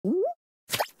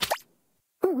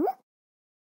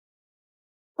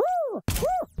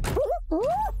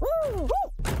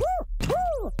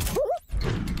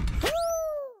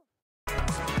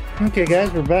Okay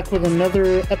guys, we're back with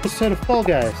another episode of Fall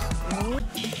Guys.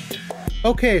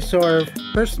 Okay, so our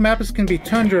first map is going to be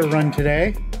Tundra Run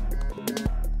today.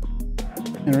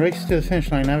 And race to the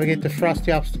finish line. Navigate the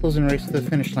frosty obstacles and race to the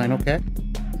finish line, okay.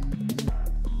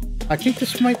 I think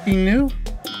this might be new.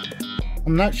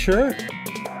 I'm not sure.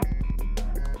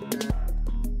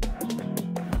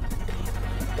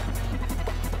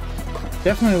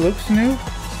 Definitely looks new.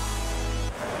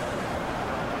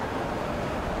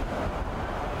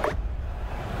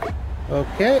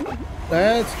 Okay,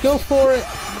 let's go for it.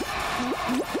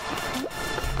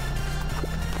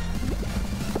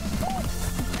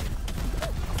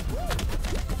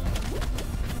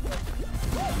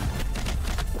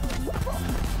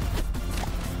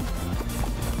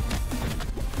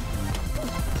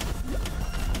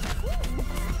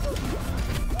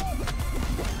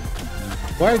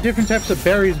 Why are different types of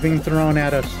berries being thrown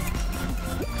at us?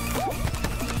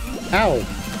 Ow.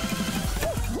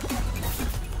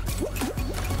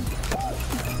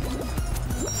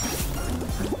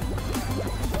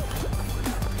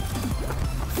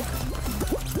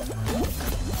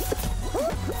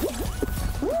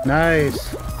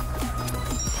 Nice.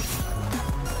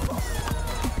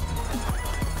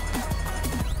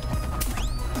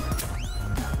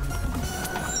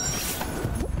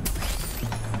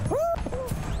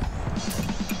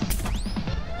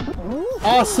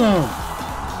 Awesome.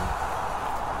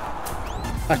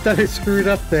 I thought I screwed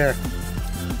up there.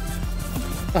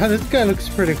 Oh, this guy looks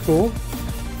pretty cool.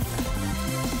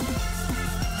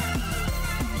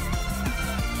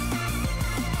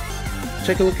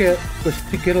 Take a look at, let's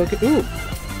get a look at, ooh,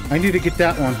 I need to get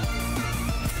that one.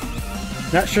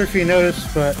 Not sure if you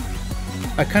noticed, but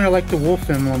I kind of like the wolf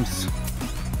emblems.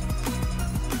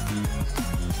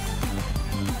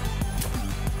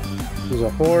 There's a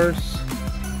horse.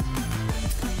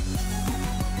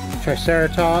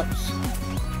 Triceratops.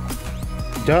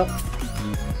 Duck.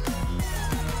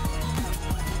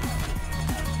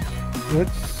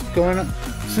 What's going on?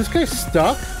 Is this guy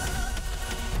stuck?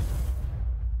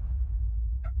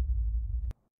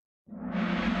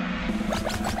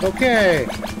 Okay.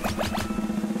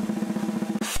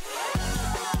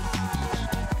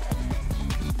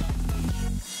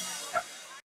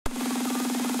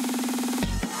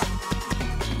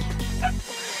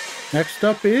 Next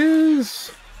up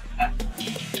is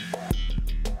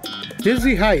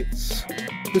Dizzy Heights.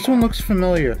 This one looks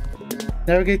familiar.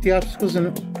 Navigate the obstacles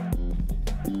and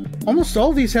almost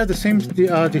all these have the same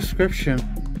description.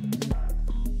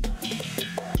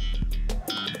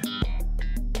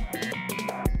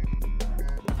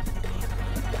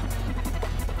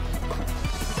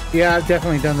 Yeah, I've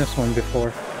definitely done this one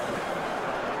before.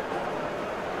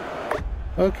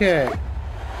 Okay.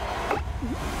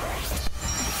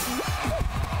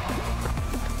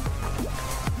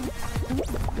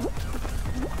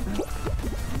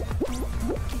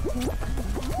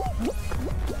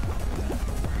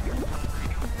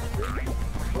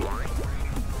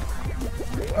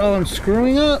 Oh, I'm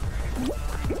screwing up.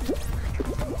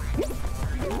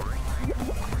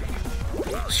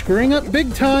 Screwing up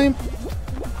big time.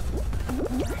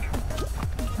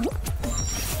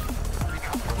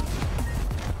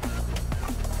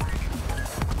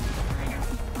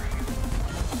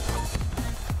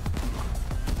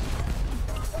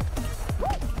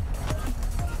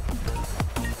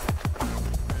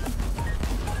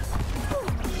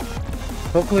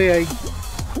 Hopefully I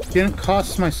didn't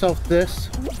cost myself this.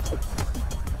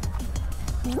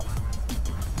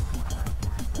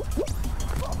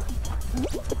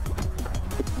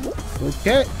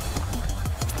 Okay.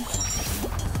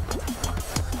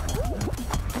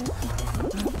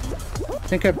 I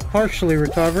think I partially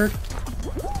recovered.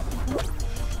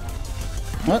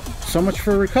 What? So much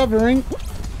for recovering.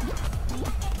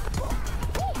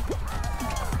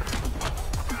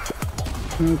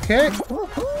 Okay.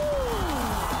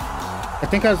 I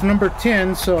think I was number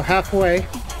 10, so halfway.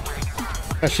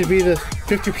 That should be the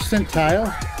 50% tile.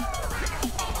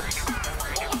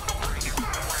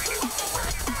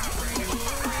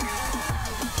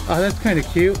 Oh, that's kind of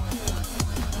cute.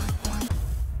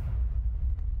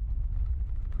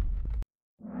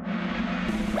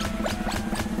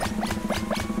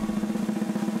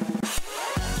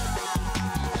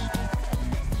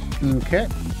 Okay.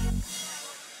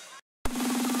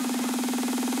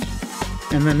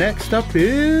 And the next up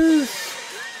is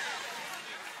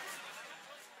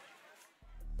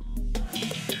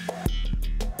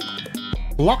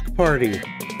Block Party.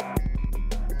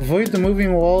 Avoid the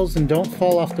moving walls and don't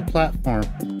fall off the platform.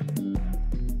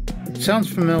 It sounds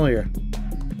familiar.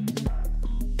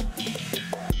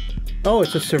 Oh,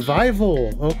 it's a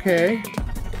survival. Okay.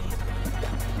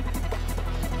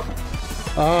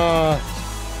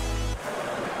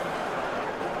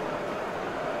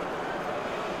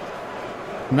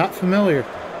 Not familiar.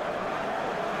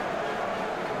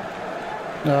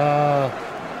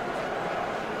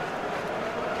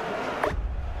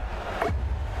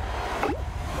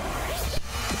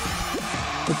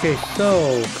 Okay,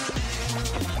 so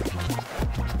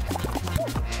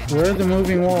where are the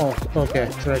moving walls? Okay,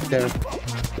 right there.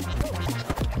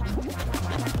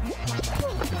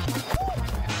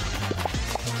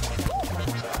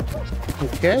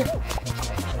 Okay.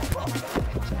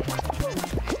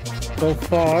 So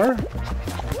far,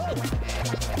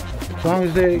 as long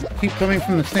as they keep coming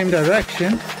from the same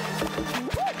direction,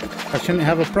 I shouldn't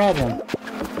have a problem.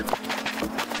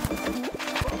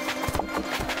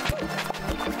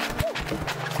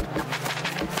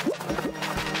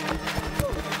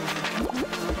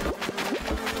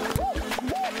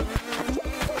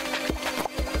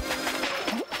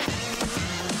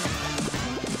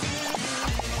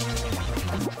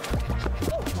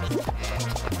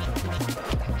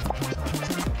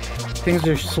 Things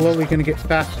are slowly going to get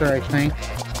faster, I think.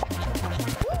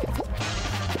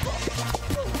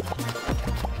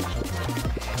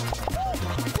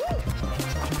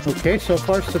 Okay, so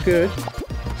far so good.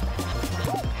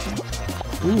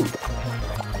 Ooh.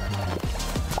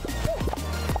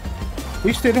 At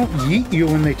least they don't yeet you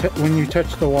when you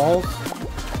touch the walls.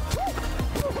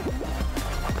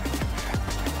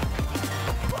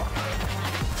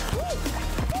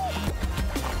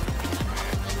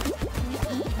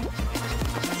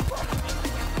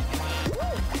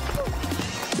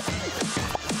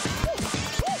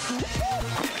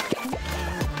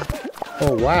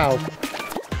 Oh, wow.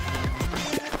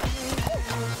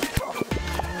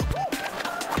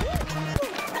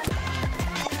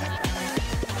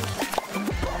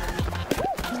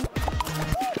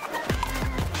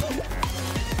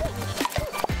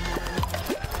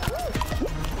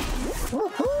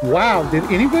 Wow, did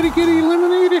anybody get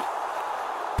eliminated?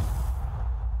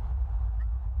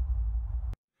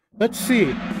 Let's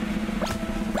see.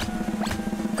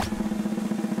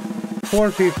 4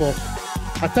 people.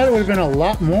 I thought it would have been a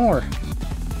lot more.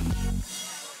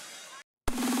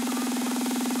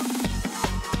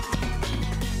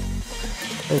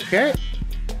 Okay.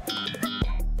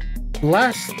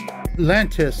 Las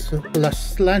Lantis.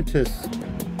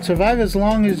 Survive as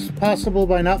long as possible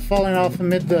by not falling off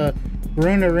amid the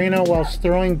ruined arena whilst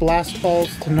throwing blast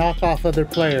balls to knock off other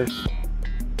players.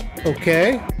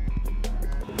 Okay.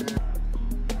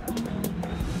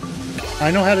 I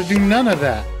know how to do none of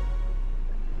that.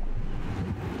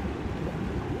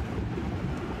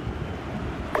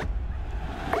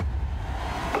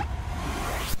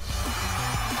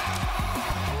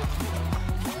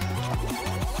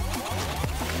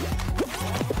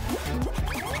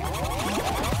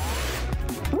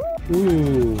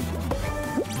 Ooh.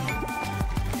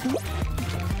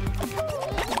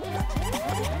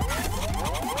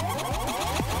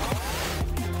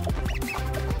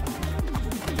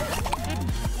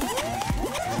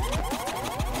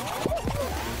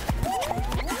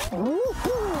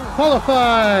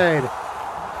 Qualified!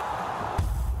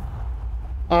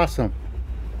 Awesome.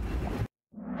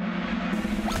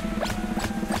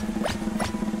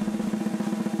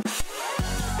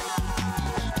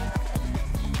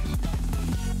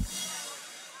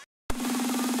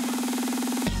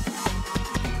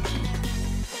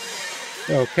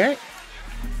 Okay.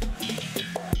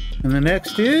 And the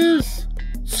next is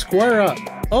Square Up.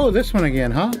 Oh, this one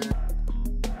again, huh?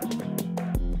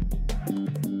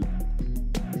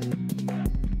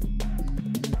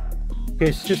 Okay,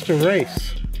 it's just a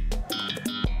race.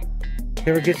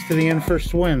 Whoever gets to the end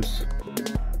first wins.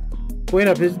 Wait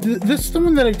up, is this the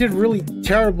one that I did really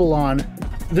terrible on?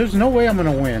 There's no way I'm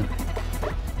gonna win.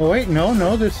 Oh wait,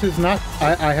 no, this is not.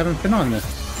 I haven't been on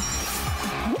this.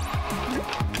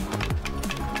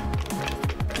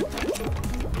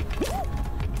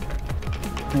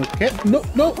 Okay,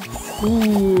 no.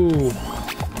 Ooh.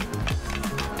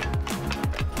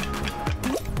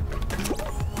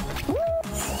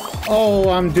 Oh,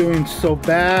 I'm doing so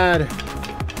bad.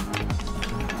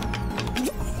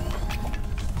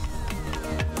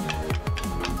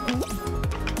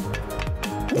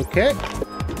 Okay.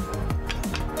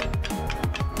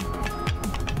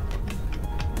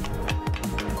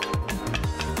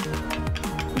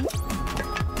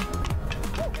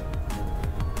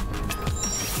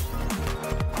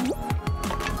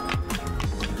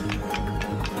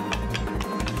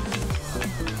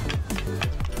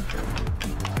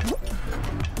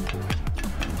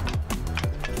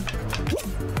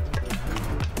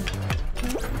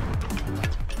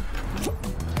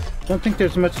 Don't think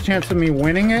there's much chance of me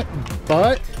winning it,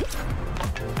 but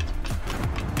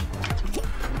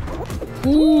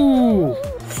Ooh!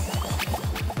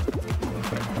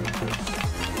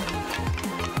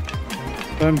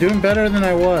 But I'm doing better than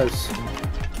I was.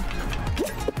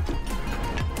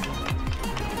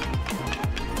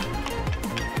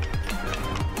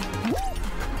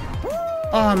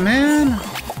 Aw, man!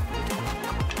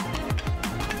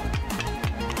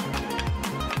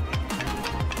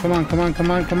 Come on, come on,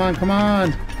 come on, come on, come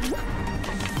on!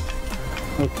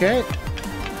 Okay.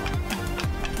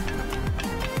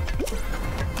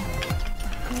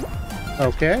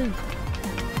 Okay.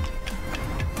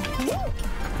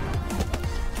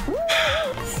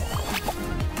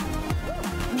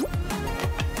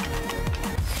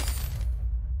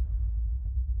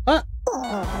 Ah!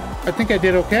 I think I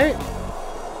did okay.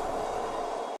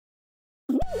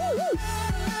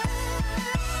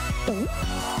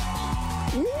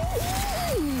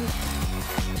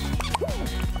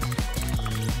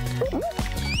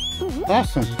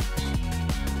 Awesome.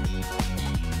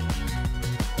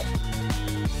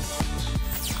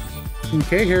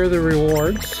 Okay, here are the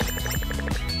rewards.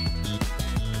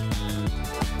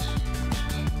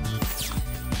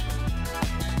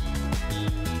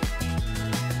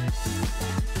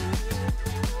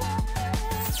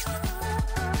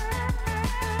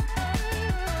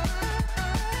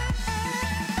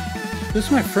 This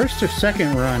is my first or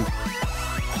second run.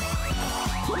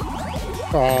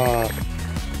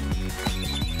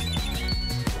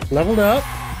 Leveled up.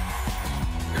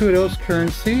 Kudos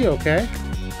currency, okay.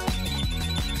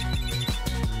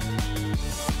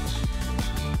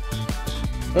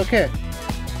 Okay.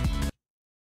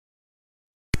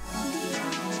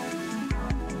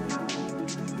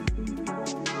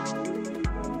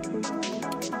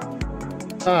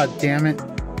 Ah, damn it.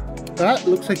 Ah,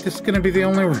 looks like this is gonna be the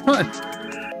only run.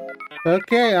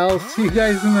 Okay, I'll see you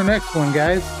guys in the next one,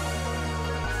 guys.